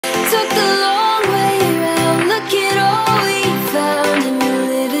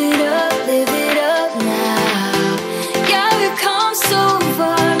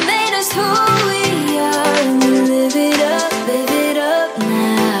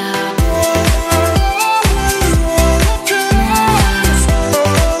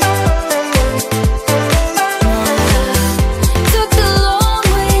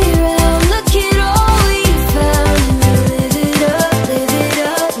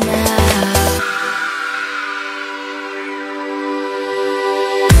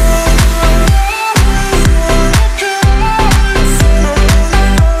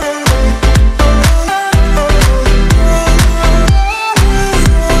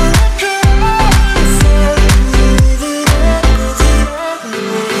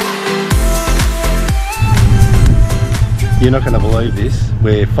You're not going to believe this.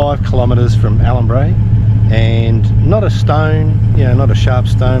 We're 5 kilometres from Ellenbrae, and not a stone, you know, not a sharp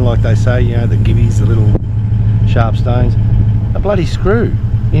stone like they say, you know, the gibbies, the little sharp stones. A bloody screw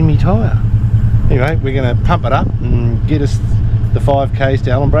in me tyre. Anyway, we're going to pump it up and get us the 5Ks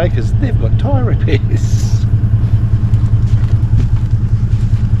to Ellenbrae because they've got tyre repairs.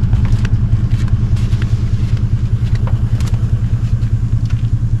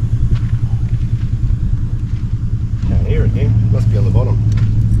 Can't hear it, yeah? Must be on the bottom.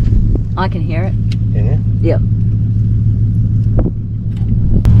 I can hear it. Can you? Yep.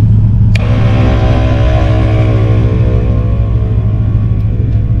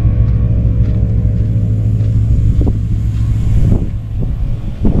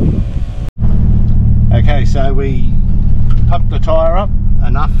 Okay, so we pumped the tyre up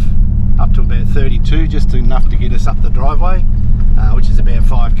enough, up to about 32, just enough to get us up the driveway, which is about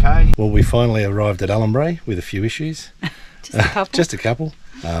 5k. Well, we finally arrived at Ellenbrae with a few issues. Just a couple. Just a couple.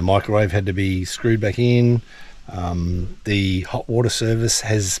 Microwave had to be screwed back in. The hot water service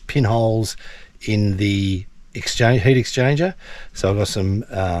has pinholes in the heat exchanger, so I've got some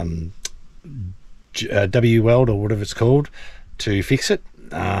W weld or whatever it's called to fix it.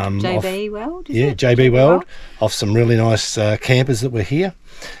 JB Weld? Yeah, JB Weld, off some really nice campers that were here.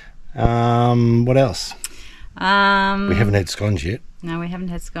 What else? We haven't had scones yet. No, we haven't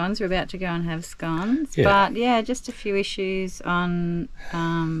had scones. We're about to go and have scones. Yeah. But yeah, just a few issues on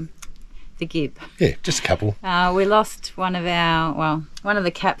the Gibb. Yeah, just a couple. We lost one of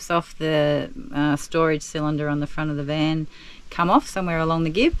the caps off the storage cylinder on the front of the van come off somewhere along the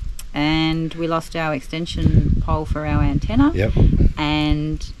Gibb, and we lost our extension pole for our antenna. Yep.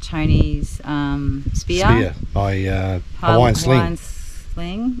 And Tony's spear. My Hawaiian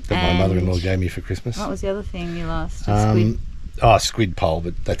sling. That my mother-in-law gave me for Christmas. What was the other thing you lost? Squid. Squid pole,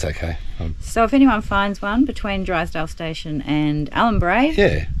 but that's okay. So if anyone finds one between Drysdale Station and Ellenbrae,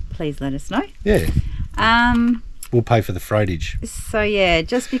 yeah, please let us know. Yeah. We'll pay for the freightage. So yeah,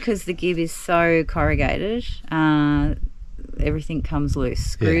 just because the Gibb is so corrugated, everything comes loose.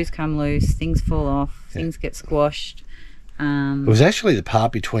 Screws come loose, things fall off, things get squashed. It was actually the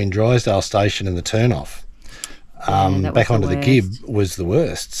part between Drysdale Station and the turnoff. Back onto the Gibb was the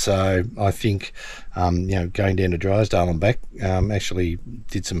worst. So I think, you know, going down to Drysdale and back actually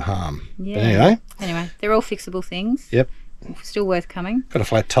did some harm. Yeah. But anyway, they're all fixable things. Yep. Still worth coming. Got a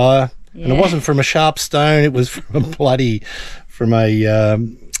flat tyre, and it wasn't from a sharp stone. It was from a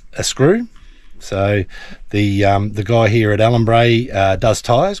screw. So the guy here at Ellenbrae does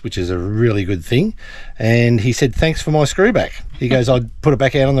tyres, which is a really good thing, and he said thanks for my screw back. He goes, I'd put it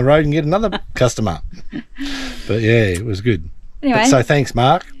back out on the road and get another customer. But yeah, it was good. Anyway, so thanks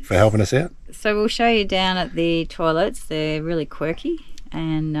Mark for helping us out. So we'll show you down at the toilets. They're really quirky,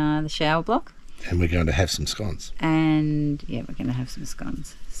 and the shower block. And we're going to have some scones. And yeah, we're going to have some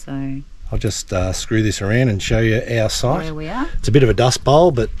scones. So I'll just screw this around and show you our site. Where we are. It's a bit of a dust bowl,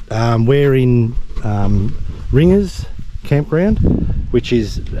 but we're in Ringers campground, which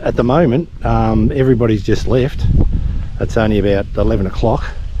is at the moment, everybody's just left. It's only about 11 o'clock,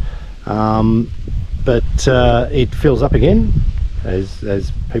 but it fills up again,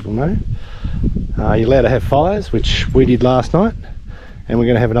 as people know. You're allowed to have fires, which we did last night, and we're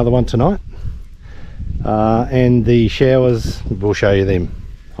going to have another one tonight. And the showers, we'll show you them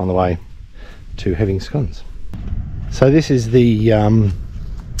on the way to having scones. So this is there's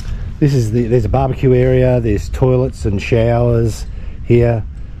a barbecue area, there's toilets and showers here.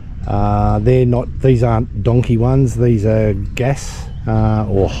 These aren't donkey ones, these are gas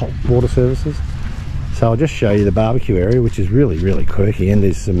or hot water services. So I'll just show you the barbecue area, which is really quirky, and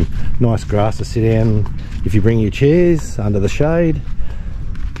there's some nice grass to sit down if you bring your chairs under the shade.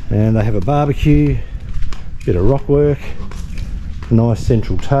 And they have a barbecue, bit of rock work, a nice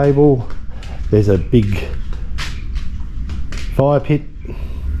central table. There's a big fire pit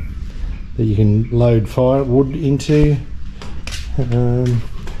that you can load firewood into, and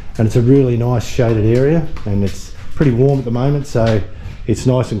it's a really nice shaded area, and it's pretty warm at the moment, so it's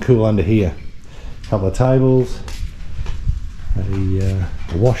nice and cool under here. A couple of tables, a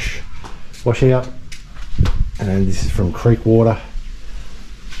wash out, and this is from creek water.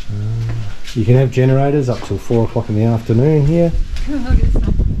 You can have generators up till 4 o'clock in the afternoon here.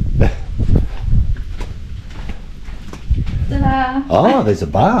 Oh, there's a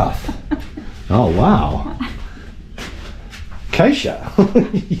bath. Oh wow, Keisha,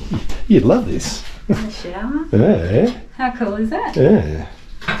 you'd love this. In the shower? Yeah. How cool is that? Yeah.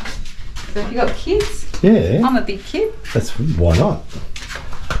 So if you've got kids, yeah, I'm a big kid. Why not?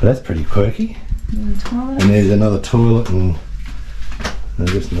 But that's pretty quirky. And there's another toilet, and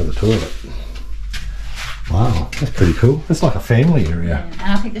just another toilet. Wow, that's pretty cool. It's like a family area. Yeah.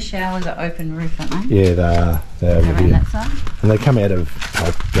 And I think the showers are open roof, aren't they? Yeah, they are. They're over Around here. that side. And they come out of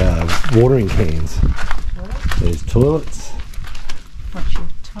like, watering cans. There's toilets. What's your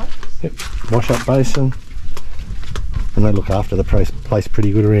tops? Yep, wash up basin. And they look after the place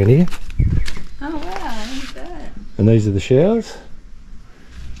pretty good around here. Oh wow, look at that. And these are the showers.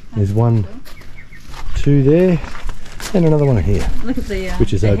 There's one, two there, and another one here. Look at the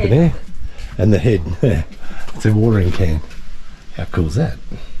which is the open head. air. And the head, it's a watering can. How cool is that?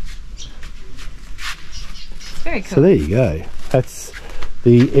 Very cool. So there you go. That's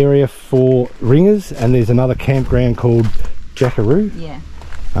the area for ringers, and there's another campground called Jackaroo. Yeah.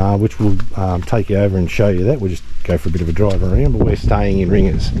 Which will take you over and show you that. We'll just go for a bit of a drive around, but we're staying in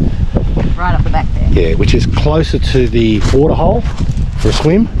Ringers. Right up the back there. Yeah, which is closer to the water hole for a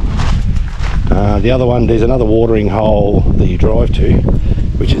swim. The other one, there's another watering hole that you drive to,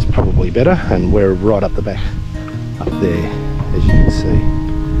 which is probably better, and we're right up the back, up there, as you can see.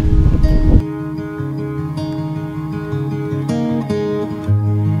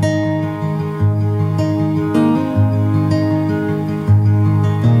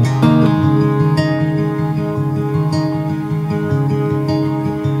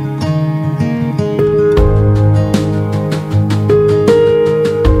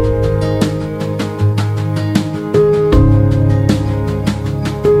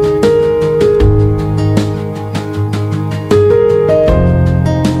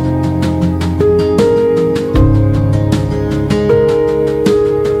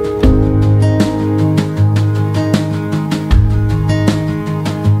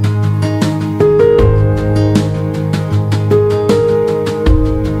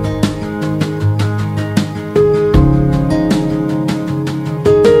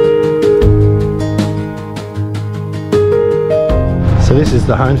 So this is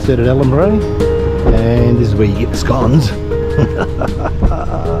the homestead at Ellenbrae, and this is where you get the scones.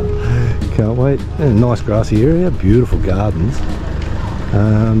 Can't wait. And a nice grassy area, beautiful gardens.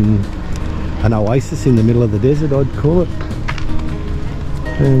 An oasis in the middle of the desert, I'd call it.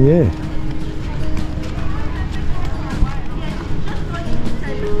 And yeah.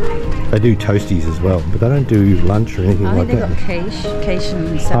 They do toasties as well, but they don't do lunch or anything like that. I think they've got quiche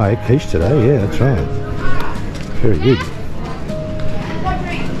and Oh, salad. I had quiche today, yeah, that's right. Very good.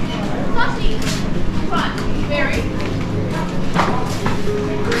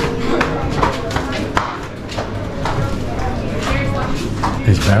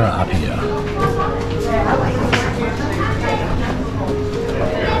 There's Barra up here.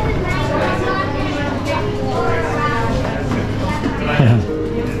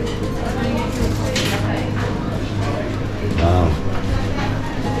 Wow.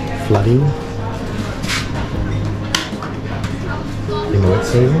 Flooding in the wet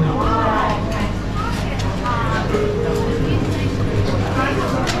season.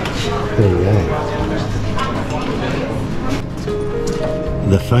 There you go.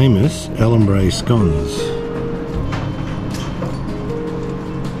 The famous Ellenbrae scones.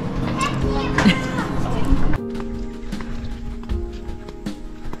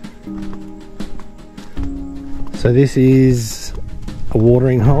 So this is a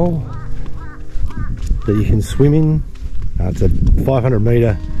watering hole that you can swim in. It's a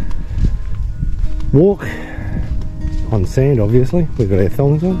 500-metre walk on sand, obviously. We've got our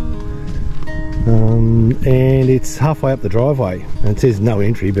thongs on. And it's halfway up the driveway, and it says no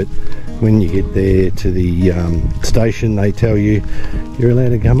entry, but when you get there to the station, they tell you you're allowed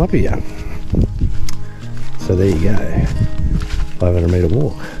to come up here. So there you go, 500-metre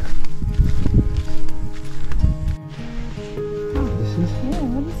walk. Oh, this is, Yeah,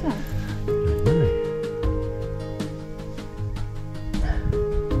 what is that? I don't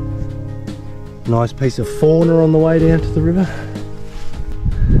know. Nice piece of fauna on the way down to the river.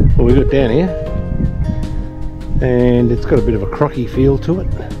 Well, we got down here, and it's got a bit of a crocky feel to it,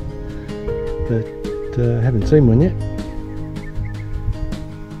 but haven't seen one yet.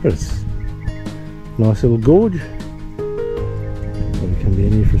 But it's a nice little gorge. Probably come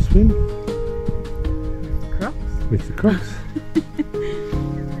down here for a swim. Crocs? With the crocs.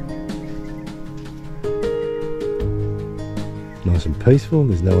 Nice and peaceful,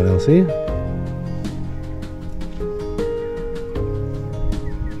 there's no one else here.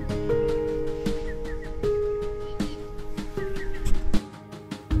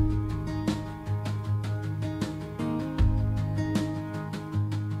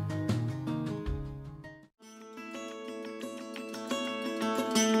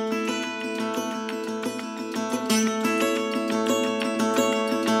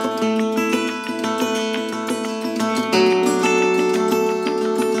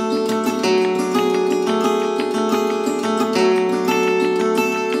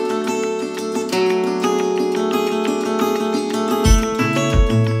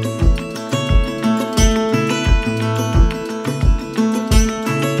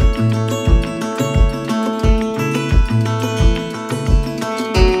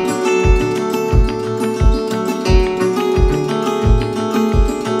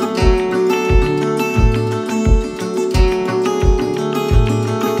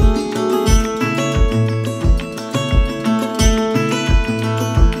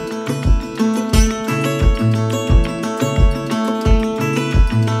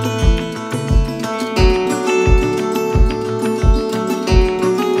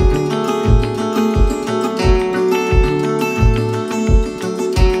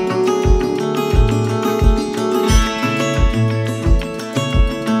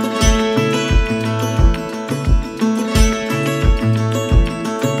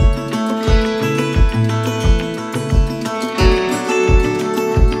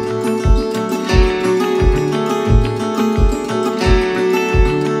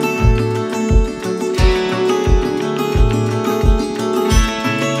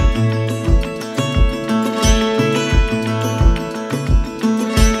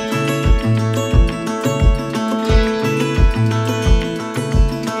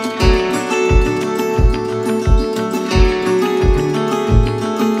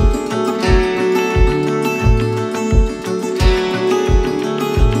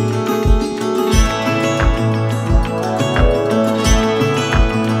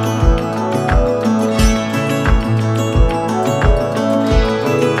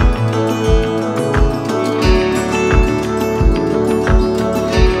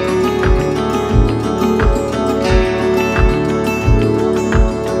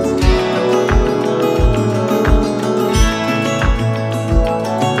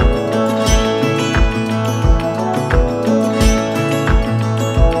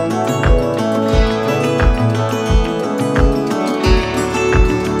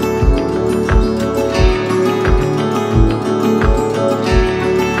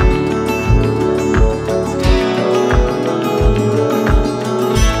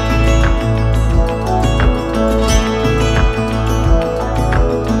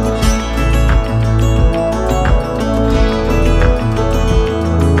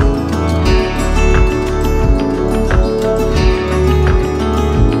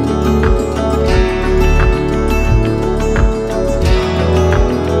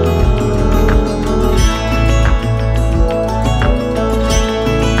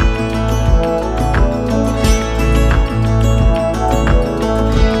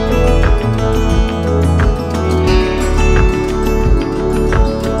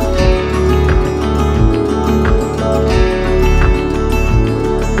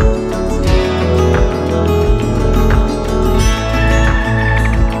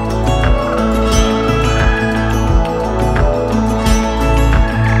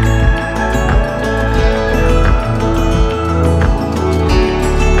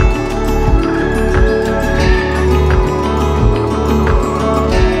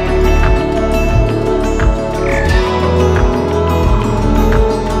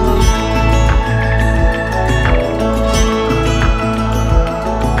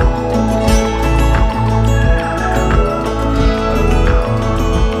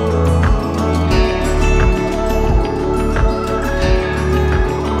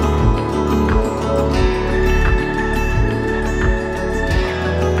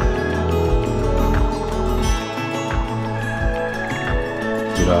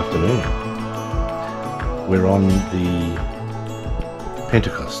 on the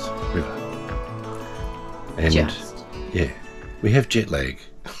Pentecost River. And yeah, we have jet lag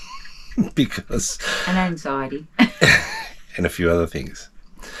because... And anxiety. and a few other things.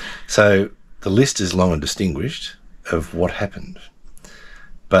 So the list is long and distinguished of what happened.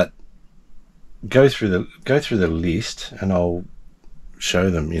 But go through the list and I'll show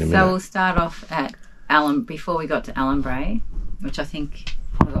them in a minute. So we'll start off at before we got to Ellenbrae, which I think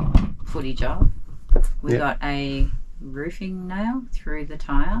we got footage of. We got a roofing nail through the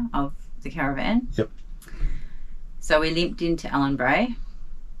tyre of the caravan. Yep. So we limped into Ellenbrae,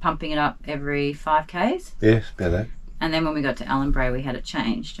 pumping it up every 5Ks. Yeah, about that. And then when we got to Ellenbrae, we had it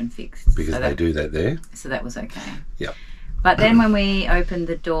changed and fixed. Because they do that there. So that was okay. Yep. But then when we opened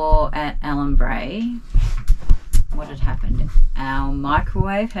the door at Ellenbrae, what had happened? Our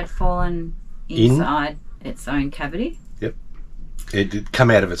microwave had fallen inside its own cavity. Yep. It had come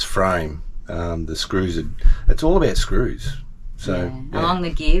out of its frame. The screws had... It's all about screws. So along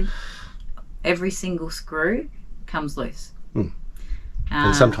the Gibb, every single screw comes loose.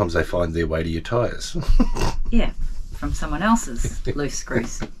 And sometimes they find their way to your tyres. Yeah, from someone else's loose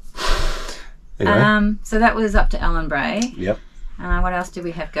screws. Anyway. So that was up to Ellenbrae. Yep. What else did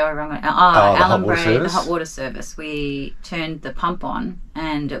we have go wrong? The hot water Ellenbrae, the service. hot water service. We turned the pump on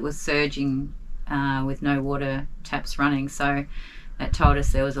and it was surging with no water taps running. So that told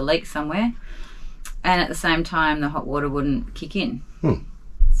us there was a leak somewhere. And at the same time, the hot water wouldn't kick in.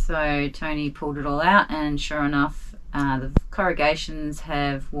 So Tony pulled it all out, and sure enough, the corrugations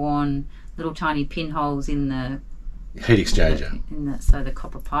have worn little tiny pinholes in the Heat exchanger. So the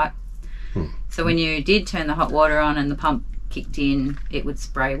copper pipe. So when you did turn the hot water on and the pump kicked in, it would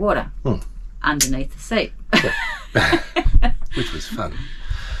spray water underneath the seat. Which was fun.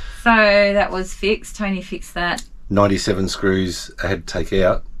 So that was fixed. Tony fixed that. 97 screws I had to take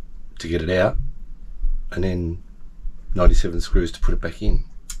out to get it out, and then 97 screws to put it back in.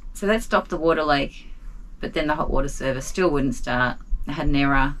 So that stopped the water leak, but then the hot water service still wouldn't start. It had an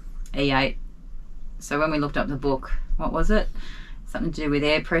error, E8. So when we looked up the book, what was it? Something to do with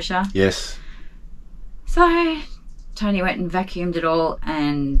air pressure. Yes. So Tony went and vacuumed it all,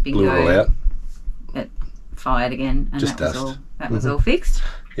 and bingo, blew it all out. It fired again, and Just that dust. was all. That was all fixed.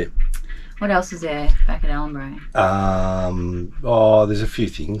 Yep. What else was there back at Ellenbrae? There's a few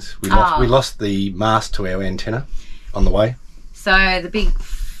things. We lost the mast to our antenna on the way. So the big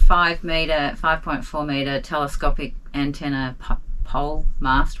 5.4 metre telescopic antenna pole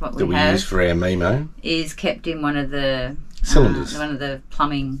mast, what we have, use for our MIMO, is kept in one of the cylinders, one of the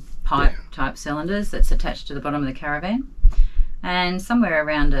plumbing pipe type cylinders that's attached to the bottom of the caravan. And somewhere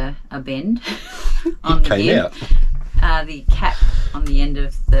around a bend on the Gibb, the cap on the end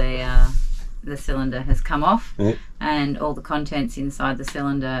of the cylinder has come off, and all the contents inside the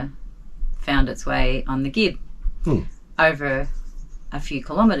cylinder found its way on the Gibb over a few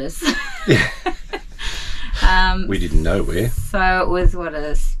kilometres. We didn't know where. So it was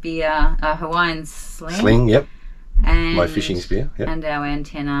a spear, a Hawaiian sling. Sling, yep. And my fishing spear, yep. And our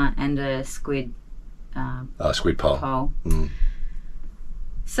antenna and a squid. Squid pole.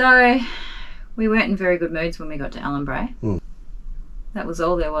 So we weren't in very good moods when we got to Ellenbrae. That was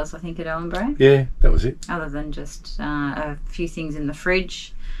all there was, I think, at Ellenbrae. Yeah, that was it. Other than just a few things in the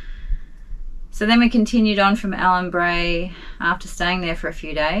fridge. So then we continued on from Ellenbrae after staying there for a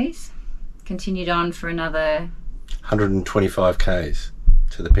few days. Continued on for another 125 k's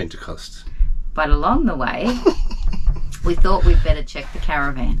to the Pentecost. But along the way, we thought we'd better check the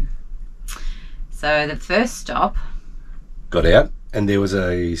caravan. So the first stop... Got out, and there was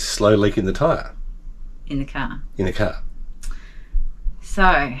a slow leak in the tyre. In the car. In the car.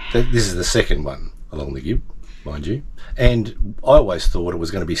 So... This is the second one along the Gibb, mind you. And I always thought it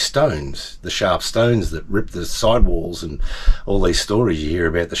was going to be stones, the sharp stones that rip the sidewalls, and all these stories you hear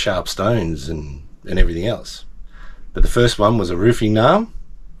about the sharp stones and everything else. But the first one was a roofing nail,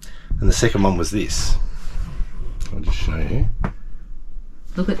 and the second one was this. I'll just show you.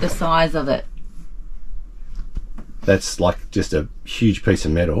 Look at the size of it. That's like just a huge piece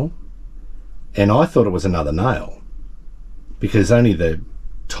of metal, and I thought it was another nail because only the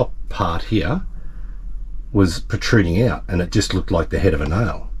top part here was protruding out, and it just looked like the head of a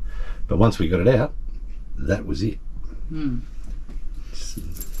nail. But once we got it out, that was it.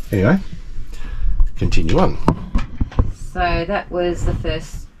 Anyway, continue on. So that was the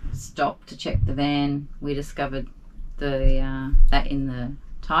first stop to check the van. We discovered that in the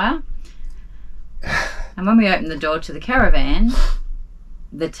tyre. And when we opened the door to the caravan,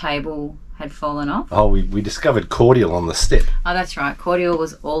 the table had fallen off. Oh, we discovered cordial on the step. Oh, that's right. Cordial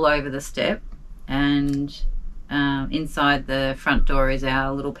was all over the step, and inside the front door is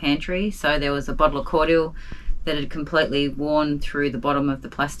our little pantry. So there was a bottle of cordial that had completely worn through the bottom of the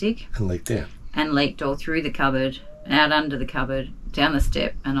plastic And leaked out. and leaked all through the cupboard, out under the cupboard, down the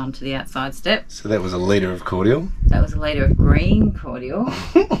step and onto the outside step. So that was a litre of cordial. That was a litre of green cordial.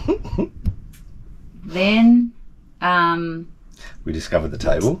 Then We discovered the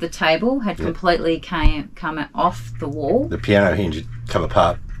table. the table had completely come off the wall. The piano hinge had come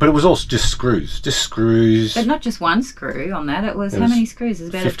apart. But it was also just screws. But not just one screw on that. It was, how was many screws? It was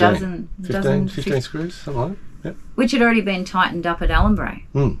about 15, a dozen. 15 screws, something like that. Yep. Which had already been tightened up at Ellenbrae.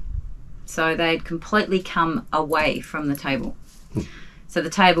 Mm. So they'd completely come away from the table. So the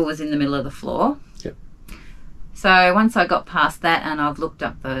table was in the middle of the floor. Yep. So once I got past that and I've looked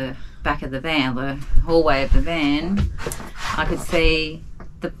up the back of the van, the hallway of the van, I could see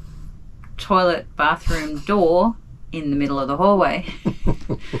the toilet bathroom door in the middle of the hallway.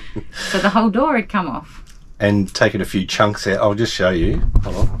 So the whole door had come off. And taken a few chunks out. I'll just show you.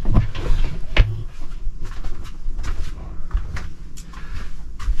 Hold on.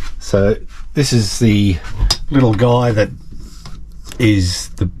 So this is the little guy that is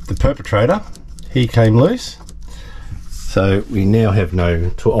the perpetrator. He came loose. So we now have no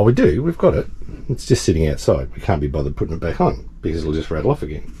tool. Oh, we do. We've got it. It's just sitting outside. We can't be bothered putting it back on because it'll just rattle off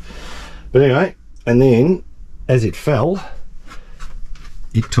again. But anyway, and then as it fell,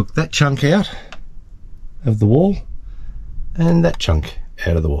 it took that chunk out of the wall and that chunk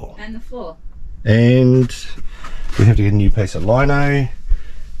out of the wall. And the floor. And we have to get a new piece of lino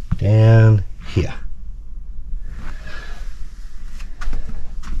down here.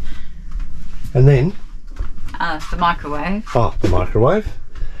 And then The microwave. oh, the microwave,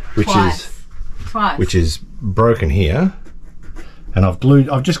 which is broken here, and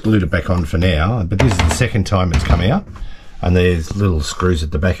I've just glued it back on for now, but this is the second time it's come out, and there's little screws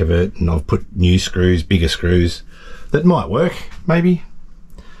at the back of it, and I've put new screws, bigger screws that might work maybe.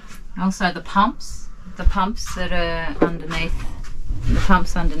 Also the pumps that are underneath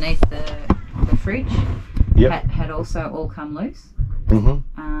the fridge. Yep. had also all come loose.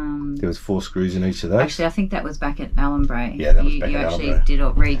 There was 4 screws in each of those. Actually, I think that was back at Ellenbrae. Yeah, that was back you at actually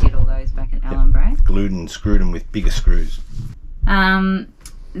Ellenbrae. redid all those back at Ellenbrae. Glued and screwed them with bigger screws.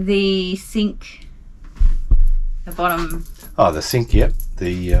 The sink, the bottom. Oh, the sink, yep.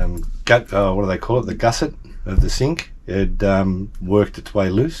 The what do they call it? The gusset of the sink had worked its way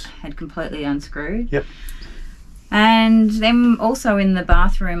loose. Had completely unscrewed. Yep. And then also in the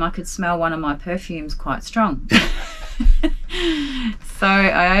bathroom, I could smell one of my perfumes quite strong. So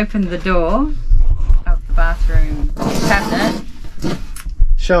I opened the door of the bathroom cabinet.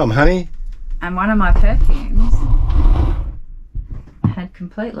 Show them, honey. And one of my perfumes had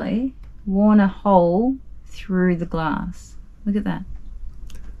completely worn a hole through the glass. Look at that.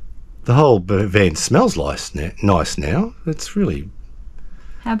 The whole van smells nice now. It's really,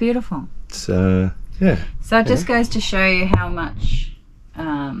 How beautiful. it's yeah. So it just goes to show you how much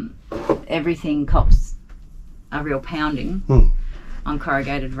everything cops a real pounding on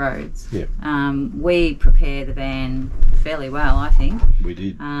corrugated roads. Yeah. We prepare the van fairly well, I think. We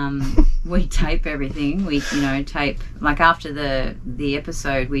did. We tape everything. We tape, like after the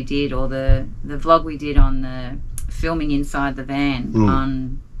episode we did, or the vlog we did on the filming inside the van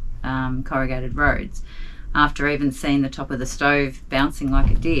on corrugated roads, after even seeing the top of the stove bouncing like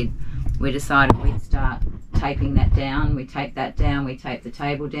it did, we decided we'd start taping that down. We tape that down, we tape the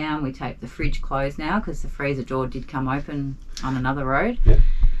table down, we tape the fridge closed now because the freezer door did come open on another road. Yeah.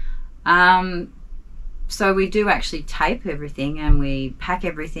 So we do actually tape everything, and we pack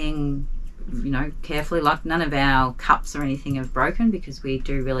everything, carefully. Like none of our cups or anything have broken because we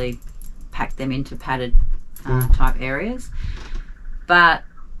do really pack them into padded type areas. But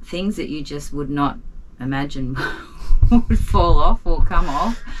things that you just would not imagine would fall off or come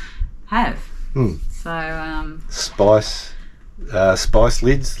off have. So Spice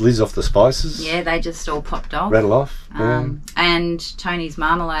lids off the spices. yeah, they just all popped off. Rattle off. And Tony's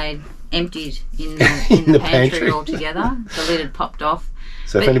marmalade emptied in the pantry altogether. The lid had popped off.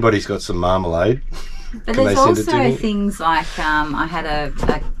 So if anybody's got some marmalade, But can there's they send it to also me? things like I had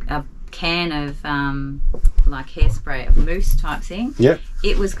a can of like hairspray, a mousse type thing. Yep.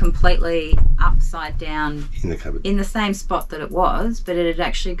 It was completely upside down In the cupboard. in the same spot that it was, but it had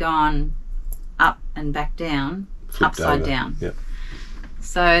actually gone up and back down, Flipped upside over. down. Yep.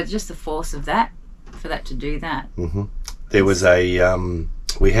 So just the force of that, for that to do that. There was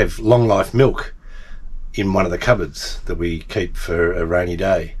we have long life milk in one of the cupboards that we keep for a rainy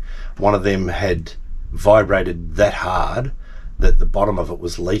day. One of them had vibrated that hard that the bottom of it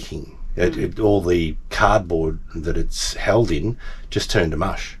was leaking. All the cardboard that it's held in just turned to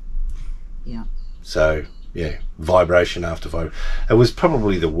mush. Yeah. So yeah, vibration after vibration. It was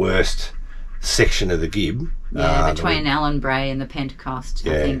probably the worst section of the Gibb. Yeah, between Ellenbrae and the Pentecost.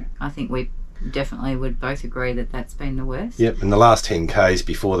 Yeah. I think we definitely would both agree that that's been the worst. Yep, and the last 10 k's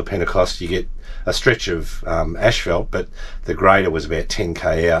before the Pentecost, you get a stretch of asphalt, but the grader was about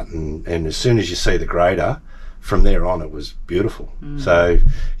 10k out, and as soon as you see the grader, from there on it was beautiful. So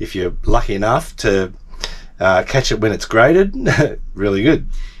if you're lucky enough to catch it when it's graded, really good.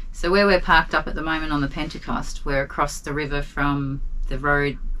 So where we're parked up at the moment on the Pentecost, we're across the river from the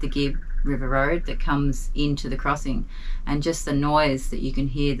road, the Gibb River Road that comes into the crossing, and just the noise that you can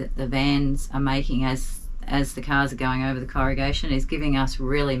hear that the vans are making as the cars are going over the corrugation is giving us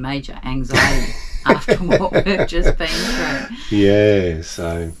really major anxiety after what we've just been through. Yeah,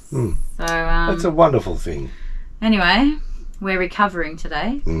 so that's a wonderful thing. Anyway, we're recovering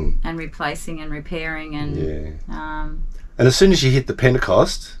today and replacing and repairing, and and as soon as you hit the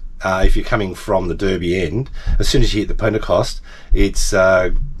Pentecost, if you're coming from the Derby end, as soon as you hit the Pentecost, it's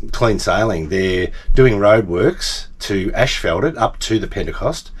clean sailing. They're doing roadworks to asphalt it up to the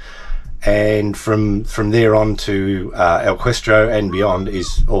Pentecost, and from there on to Elquestro and beyond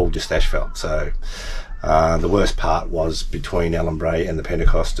is all just asphalt. So the worst part was between Ellenbrae and the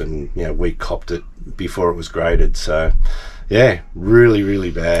Pentecost, and we copped it before it was graded. So yeah, really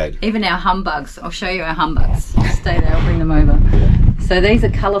bad. Even our humbugs, I'll show you our humbugs. Stay there, I'll bring them over. So these are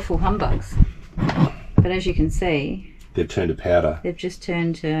colourful humbugs, but as you can see, they've turned to powder. They've just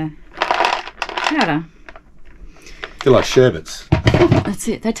turned to powder. They're like sherbets. That's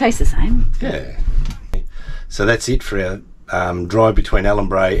it, they taste the same. Yeah. So that's it for our drive between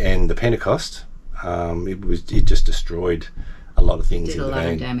Ellenbrae and the Pentecost. It just destroyed a lot of things. Did in a the lot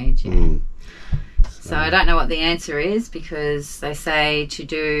van. of damage, yeah. So I don't know what the answer is, because they say to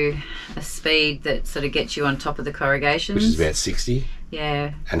do a speed that sort of gets you on top of the corrugations, which is about 60.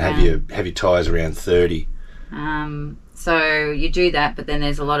 Yeah. And have your tyres around 30. So you do that, but then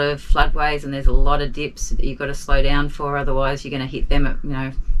there's a lot of floodways and there's a lot of dips that you've got to slow down for, otherwise you're going to hit them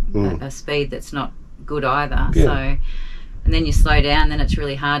at a speed that's not good either. Yeah. So, and then you slow down, then it's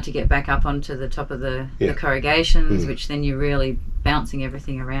really hard to get back up onto the top of the corrugations, which then you're really bouncing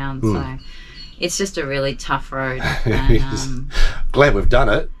everything around. So it's just a really tough road. And, glad we've done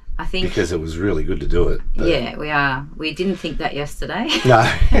it. I think, because it was really good to do it. Yeah, we are. We didn't think that yesterday.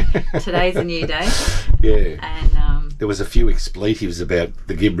 No. Today's a new day. Yeah. And there was a few expletives about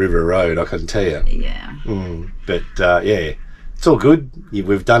the Gibb River Road, I can tell you. Yeah. But yeah, it's all good.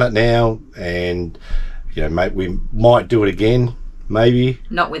 We've done it now, and mate, we might do it again, maybe.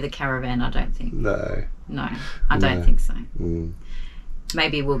 Not with a caravan, I don't think. No, I don't think so.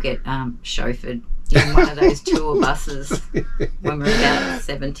 Maybe we'll get chauffeured in one of those tour buses when we're about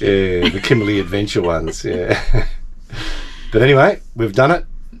 70. Yeah, the Kimberley adventure ones, yeah. But anyway, we've done it,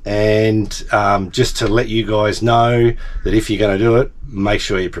 and just to let you guys know that if you're going to do it, make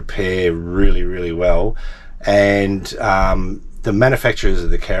sure you prepare really well. And the manufacturers of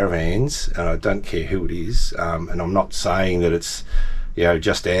the caravans, and I don't care who it is, and I'm not saying that it's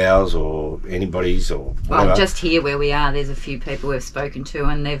just ours or anybody's or whatever. Well, just here where we are, there's a few people we've spoken to,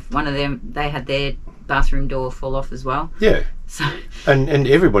 and they had their bathroom door fall off as well. Yeah. So and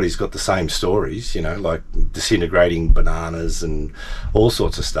everybody's got the same stories, like disintegrating bananas and all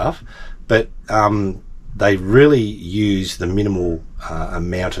sorts of stuff, but they really use the minimal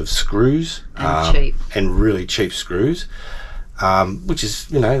amount of screws and really cheap screws, which is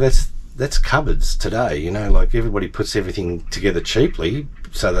that's cupboards today. Like everybody puts everything together cheaply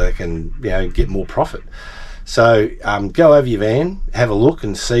so they can get more profit. So go over your van, have a look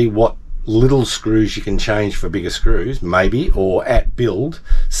and see what little screws you can change for bigger screws, maybe, or at build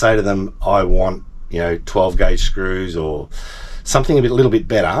say to them, I want 12 gauge screws or something a little bit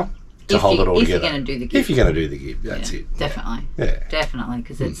better to hold it all together. If you're going to do the Gibb. If you're going to do the Gibb, that's it. Definitely. Yeah. Definitely,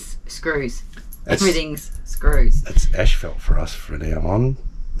 because it's screws. Everything's screws. That's asphalt for us from now on.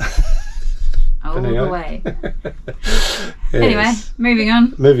 All the way. Yes. Anyway, moving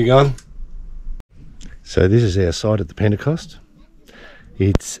on. So this is our site at the Pentecost.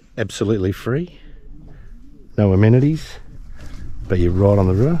 It's absolutely free, no amenities, but you're right on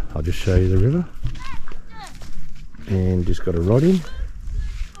the river. I'll just show you the river, and just got a rod in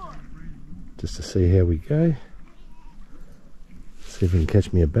just to see how we go. See if we can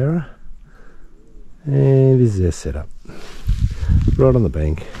catch me a barra. And this is our setup, right on the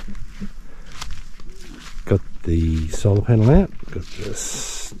bank. Got the solar panel out, got the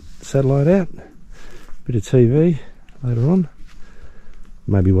satellite out, bit of TV later on,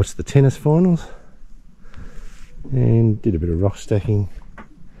 maybe watch the tennis finals, and did a bit of rock stacking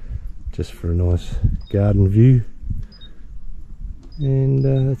just for a nice garden view.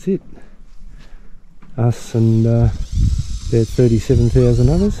 And that's it. Us and about 37,000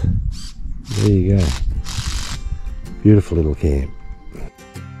 others. There you go. Beautiful little camp.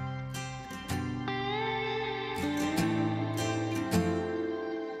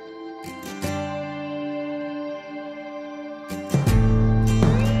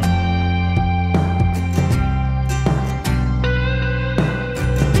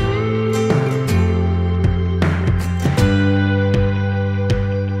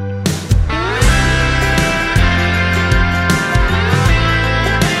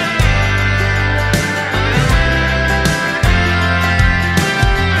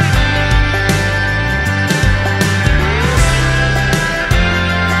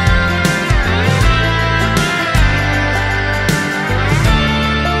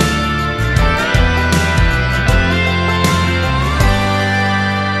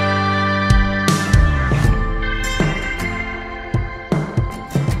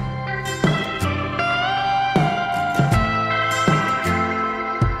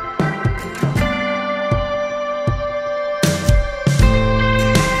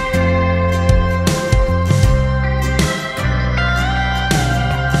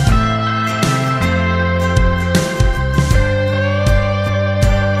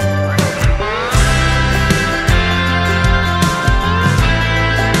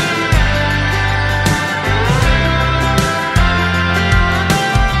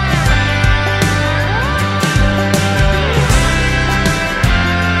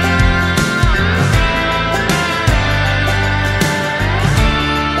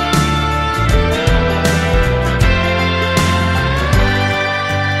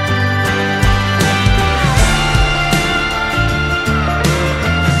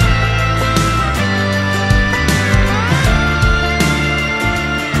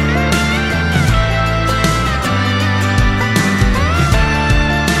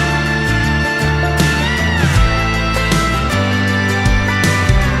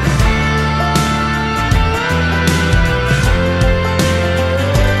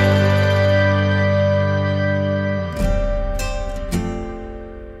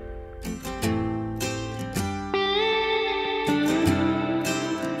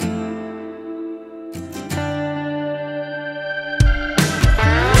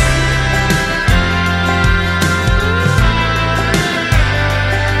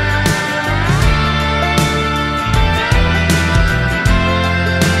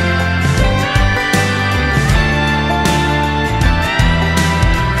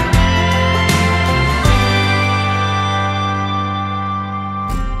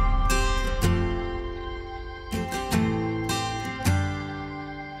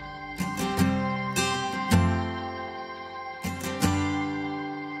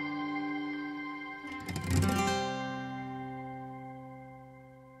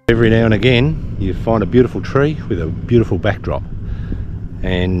 Every now and again you find a beautiful tree with a beautiful backdrop,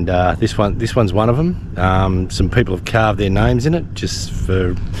 and this one's one of them. Some people have carved their names in it just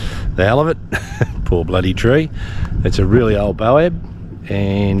for the hell of it. Poor bloody tree. It's a really old boab,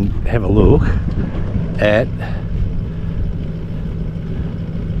 and have a look at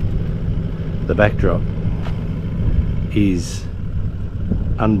the backdrop. Is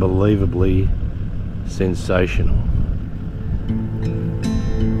unbelievably sensational.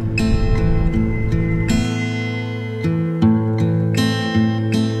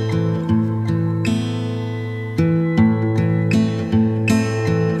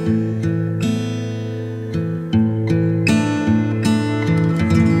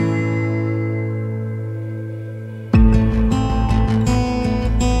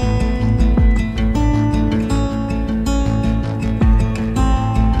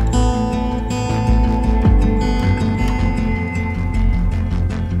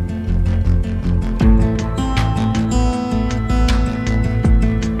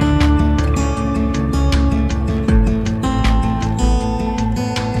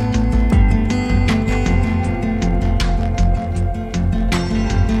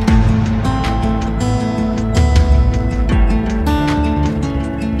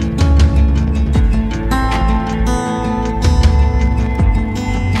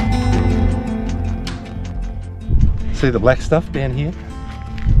 See the black stuff down here?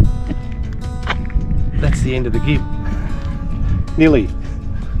 That's the end of the Gibb. Nearly.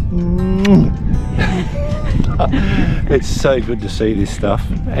 It's so good to see this stuff,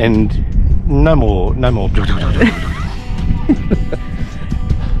 and no more.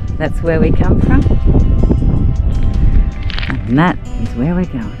 That's where we come from, and that is where we're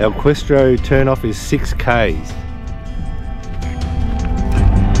going. Elquestro turn off is 6 k's.